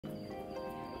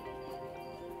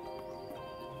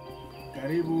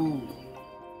Karibu.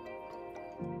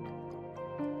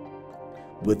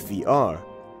 With VR,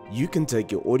 you can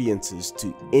take your audiences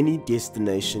to any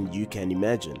destination you can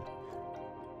imagine,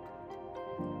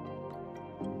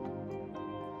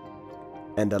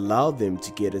 and allow them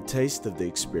to get a taste of the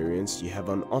experience you have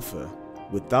on offer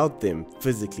without them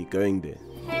physically going there.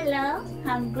 Hello,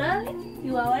 I'm Glory.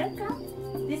 You are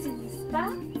welcome. This is the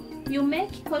spa. You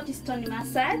make hot stone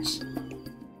massage.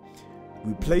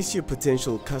 We place your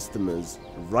potential customers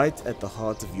right at the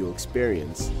heart of your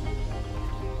experience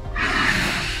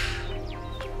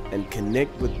and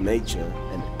connect with nature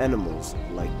and animals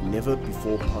like never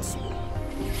before possible.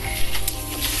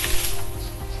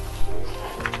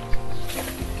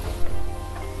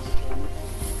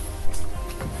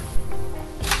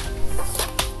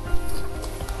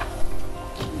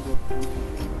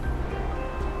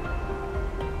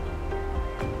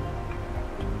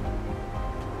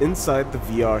 Inside the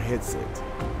VR headset,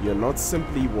 you're not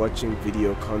simply watching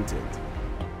video content.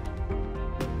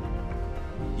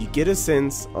 You get a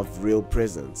sense of real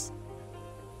presence.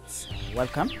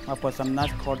 Welcome. I've got some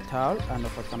nice cold towel and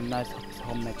I've got some nice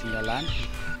homemade in the land.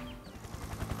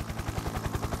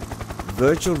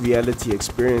 Virtual reality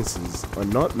experiences are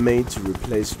not made to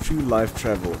replace true life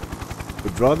travel,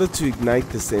 but rather to ignite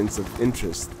the sense of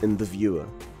interest in the viewer.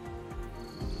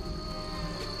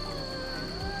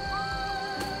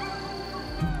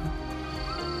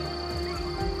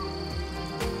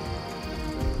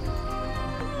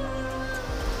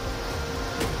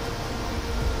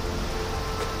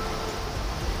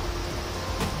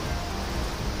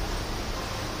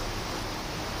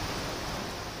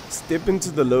 Step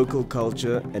into the local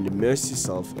culture and immerse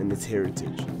yourself in its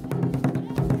heritage.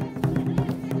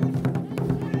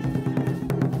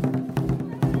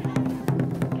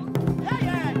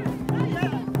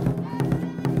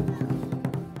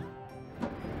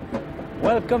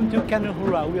 Welcome to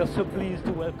Kanuhura. We are so pleased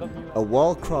to welcome you. A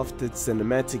well-crafted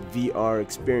cinematic VR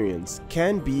experience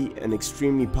can be an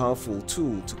extremely powerful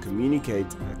tool to communicate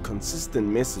a consistent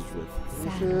message with.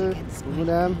 Monsieur, bonjour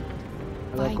madame.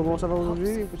 Alors comment ça va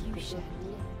aujourd'hui?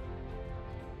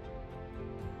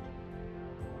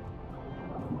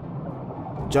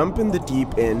 Jump in the deep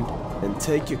end and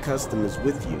take your customers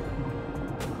with you.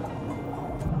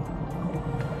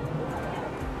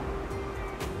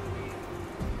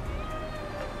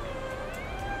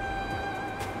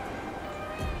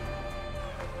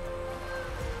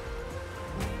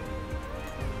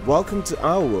 Welcome to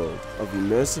our world of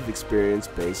immersive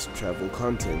experience-based travel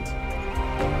content.